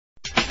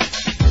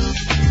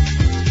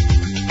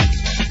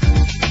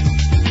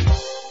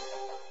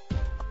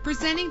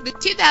Presenting the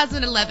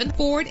 2011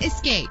 Ford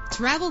Escape.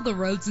 Travel the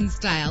roads in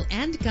style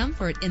and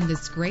comfort in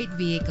this great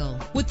vehicle.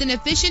 With an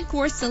efficient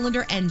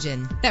 4-cylinder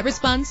engine that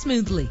responds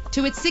smoothly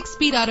to its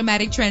 6-speed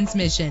automatic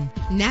transmission.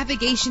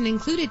 Navigation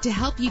included to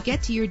help you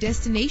get to your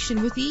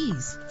destination with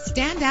ease.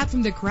 Stand out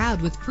from the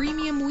crowd with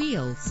premium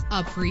wheels.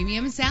 A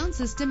premium sound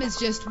system is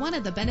just one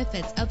of the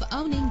benefits of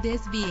owning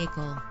this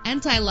vehicle.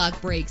 Anti-lock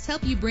brakes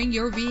help you bring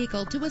your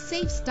vehicle to a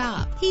safe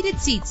stop. Heated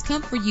seats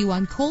comfort you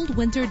on cold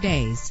winter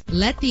days.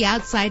 Let the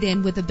outside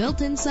in with a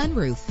built-in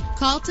sunroof.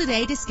 Call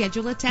today to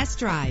schedule a test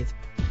drive.